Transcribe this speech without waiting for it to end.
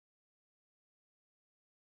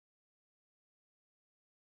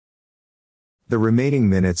The remaining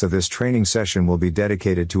minutes of this training session will be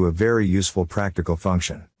dedicated to a very useful practical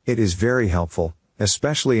function. It is very helpful,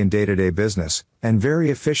 especially in day-to-day business, and very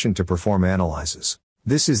efficient to perform analyses.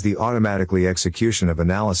 This is the automatically execution of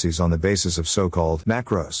analyses on the basis of so-called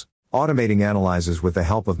macros. Automating analyses with the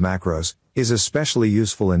help of macros is especially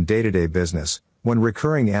useful in day-to-day business, when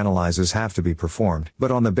recurring analyses have to be performed, but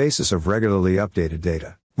on the basis of regularly updated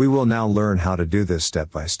data. We will now learn how to do this step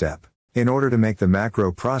by step. In order to make the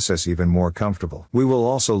macro process even more comfortable, we will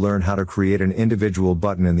also learn how to create an individual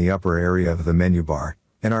button in the upper area of the menu bar,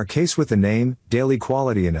 in our case with the name, Daily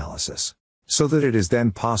Quality Analysis, so that it is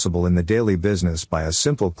then possible in the daily business by a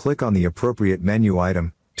simple click on the appropriate menu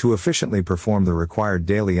item, to efficiently perform the required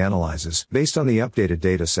daily analyses based on the updated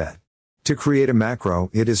data set. To create a macro,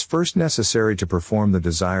 it is first necessary to perform the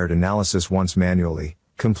desired analysis once manually,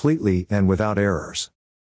 completely and without errors.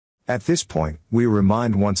 At this point, we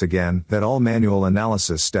remind once again that all manual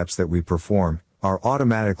analysis steps that we perform are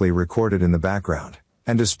automatically recorded in the background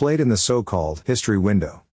and displayed in the so-called history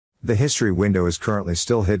window. The history window is currently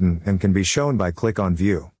still hidden and can be shown by click on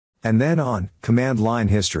View, and then on Command Line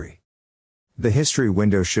History. The history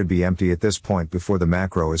window should be empty at this point before the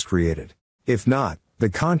macro is created. If not, the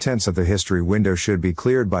contents of the history window should be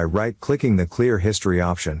cleared by right-clicking the Clear History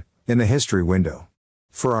option in the history window.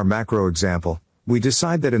 For our macro example, we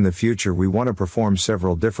decide that in the future we want to perform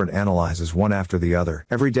several different analyses one after the other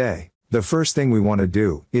every day. The first thing we want to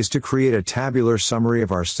do is to create a tabular summary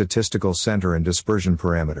of our statistical center and dispersion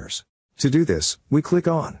parameters. To do this, we click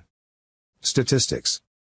on Statistics,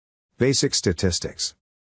 Basic Statistics,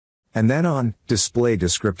 and then on Display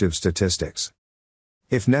Descriptive Statistics.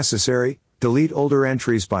 If necessary, delete older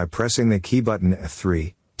entries by pressing the key button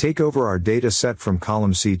F3, take over our data set from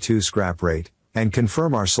column C2 scrap rate, and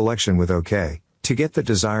confirm our selection with OK, to get the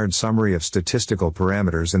desired summary of statistical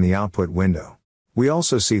parameters in the output window. We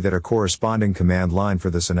also see that a corresponding command line for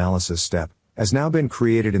this analysis step has now been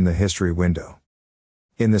created in the history window.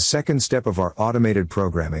 In the second step of our automated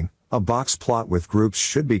programming, a box plot with groups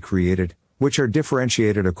should be created, which are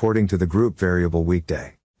differentiated according to the group variable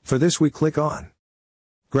weekday. For this we click on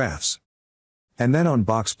Graphs, and then on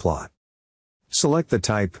Box Plot. Select the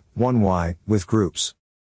type, 1Y, with groups,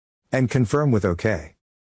 and confirm with OK.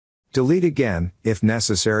 Delete again, if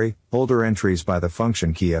necessary, older entries by the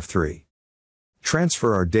function key F3.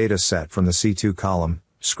 Transfer our data set from the C2 column,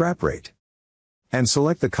 scrap rate, and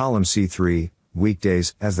select the column C3,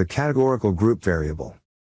 weekdays, as the categorical group variable.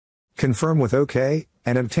 Confirm with OK,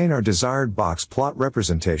 and obtain our desired box plot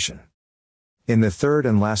representation. In the third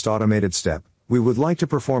and last automated step, we would like to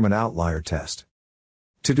perform an outlier test.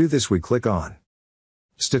 To do this we click on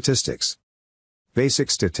Statistics, Basic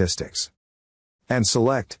Statistics, and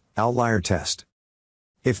select Outlier Test.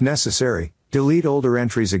 If necessary, delete older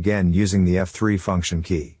entries again using the F3 function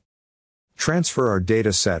key. Transfer our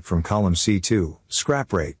data set from column C2,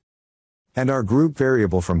 scrap rate, and our group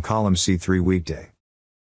variable from column C3 weekday,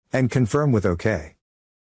 and confirm with OK.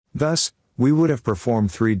 Thus, we would have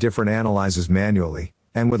performed 3 different analyses manually,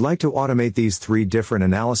 and would like to automate these 3 different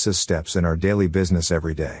analysis steps in our daily business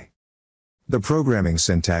every day. The programming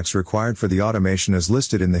syntax required for the automation is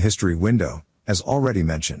listed in the history window, as already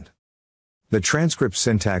mentioned. The transcript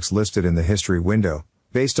syntax listed in the history window,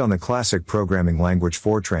 based on the classic programming language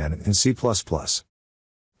Fortran and C++.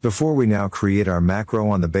 Before we now create our macro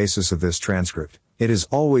on the basis of this transcript, it is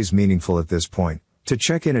always meaningful at this point to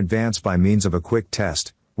check in advance by means of a quick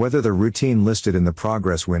test, whether the routine listed in the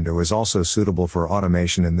progress window is also suitable for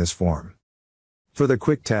automation in this form. For the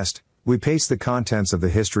quick test, we paste the contents of the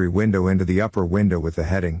history window into the upper window with the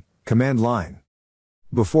heading, Command Line.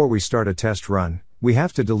 Before we start a test run, we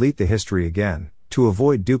have to delete the history again, to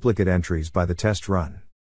avoid duplicate entries by the test run.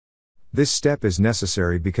 This step is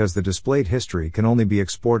necessary because the displayed history can only be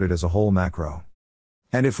exported as a whole macro.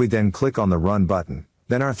 And if we then click on the Run button,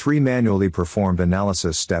 then our 3 manually performed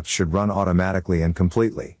analysis steps should run automatically and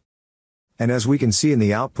completely. And as we can see in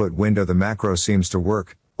the output window, the macro seems to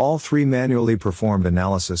work. All 3 manually performed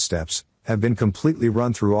analysis steps have been completely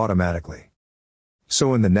run through automatically.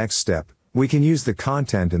 So in the next step, we can use the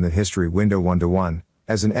content in the history window one-to-one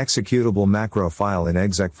as an executable macro file in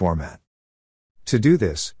exec format. To do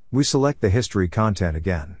this, we select the history content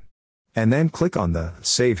again, and then click on the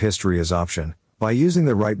Save History As option by using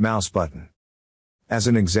the right mouse button. As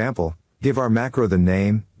an example, give our macro the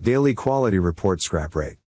name, Daily Quality Report Scrap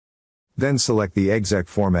Rate. Then select the exec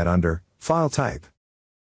format under File Type,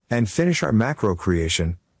 and finish our macro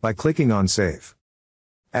creation by clicking on Save.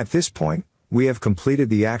 At this point, we have completed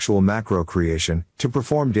the actual macro creation to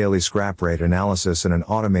perform daily scrap rate analysis in an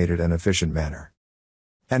automated and efficient manner.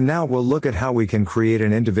 And now we'll look at how we can create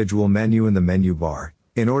an individual menu in the menu bar,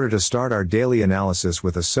 in order to start our daily analysis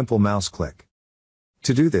with a simple mouse click.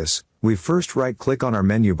 To do this, we first right-click on our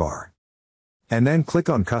menu bar. And then click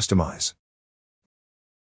on Customize.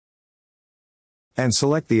 And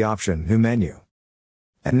select the option New Menu.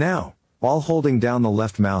 And now, while holding down the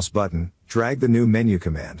left mouse button, drag the New Menu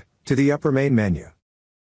command to the upper main menu.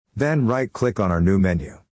 Then right-click on our new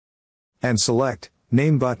menu. And select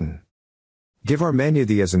Name button. Give our menu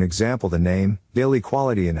as an example the name, Daily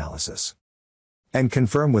Quality Analysis. And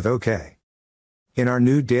confirm with OK. In our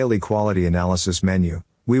new Daily Quality Analysis menu,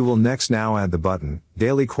 we will next now add the button,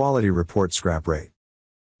 Daily Quality Report Scrap Rate.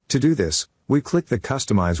 To do this, we click the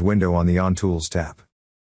Customize window on the On Tools tab.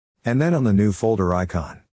 And then on the New Folder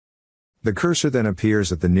icon. The cursor then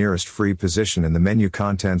appears at the nearest free position in the menu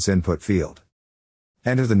contents input field.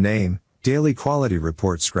 Enter the name, Daily Quality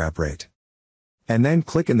Report Scrap Rate. And then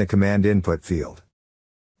click in the command input field.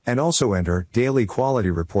 And also enter Daily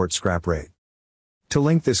Quality Report Scrap Rate. To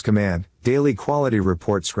link this command, Daily Quality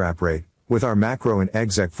Report Scrap Rate, with our macro in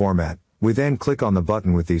exec format, we then click on the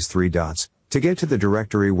button with these three dots, to get to the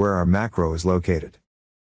directory where our macro is located.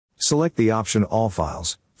 Select the option All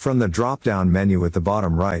Files, from the drop-down menu at the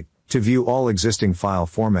bottom right, to view all existing file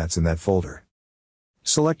formats in that folder.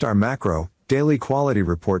 Select our macro, Daily Quality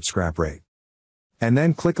Report Scrap Rate. And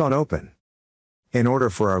then click on Open. In order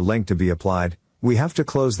for our link to be applied, we have to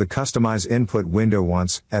close the Customize Input window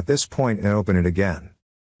once, at this point, and open it again.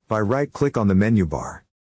 By right-click on the menu bar.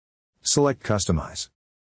 Select Customize.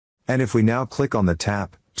 And if we now click on the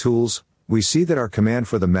tab, Tools, we see that our command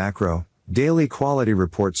for the macro, Daily Quality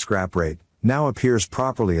Report Scrap Rate, now appears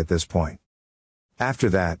properly at this point. After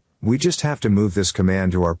that, we just have to move this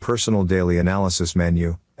command to our personal daily analysis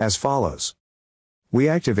menu, as follows. We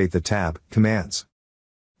activate the tab, Commands.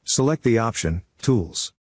 Select the option,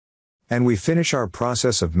 Tools. And we finish our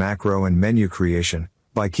process of macro and menu creation,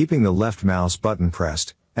 by keeping the left mouse button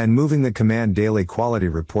pressed, and moving the command Daily Quality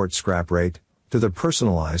Report Scrap Rate, to the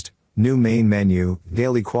personalized, new main menu,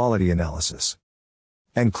 Daily Quality Analysis.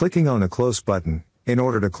 And clicking on the Close button, in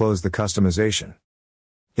order to close the customization.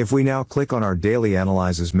 If we now click on our Daily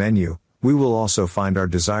Analysis menu, we will also find our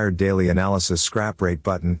desired Daily Analysis Scrap Rate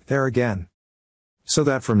button there again. So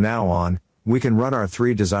that from now on, we can run our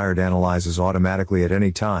three desired analyses automatically at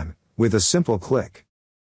any time, with a simple click.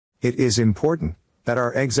 It is important that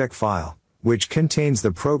our exec file, which contains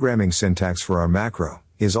the programming syntax for our macro,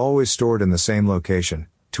 is always stored in the same location,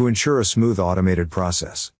 to ensure a smooth automated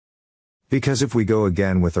process. Because if we go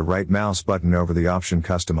again with the right mouse button over the option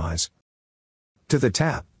Customize, to the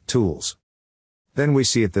tab, Tools, then we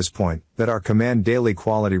see at this point, that our command Daily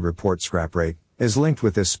Quality Report Scrap Rate, is linked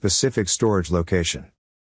with this specific storage location.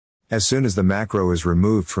 As soon as the macro is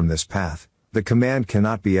removed from this path, the command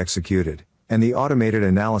cannot be executed, and the automated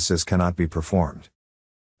analysis cannot be performed.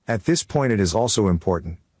 At this point it is also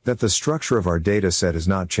important, that the structure of our data set is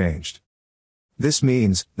not changed. This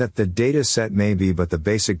means, that the data set may be but the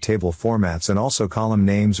basic table formats and also column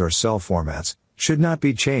names or cell formats, should not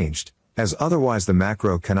be changed, as otherwise the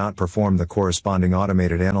macro cannot perform the corresponding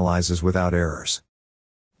automated analyses without errors.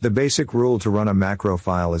 The basic rule to run a macro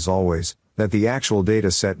file is always, that the actual data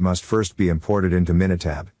set must first be imported into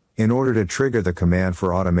Minitab, in order to trigger the command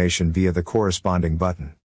for automation via the corresponding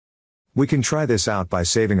button. We can try this out by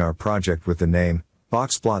saving our project with the name,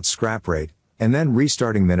 Boxplot Scrap Rate, and then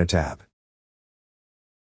restarting Minitab.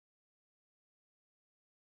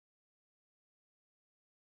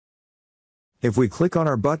 If we click on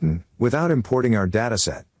our button, without importing our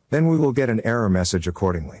dataset, then we will get an error message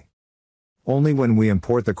accordingly. Only when we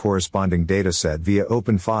import the corresponding dataset via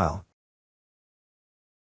Open File,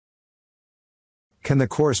 can the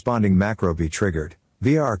corresponding macro be triggered,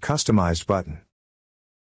 via our customized button.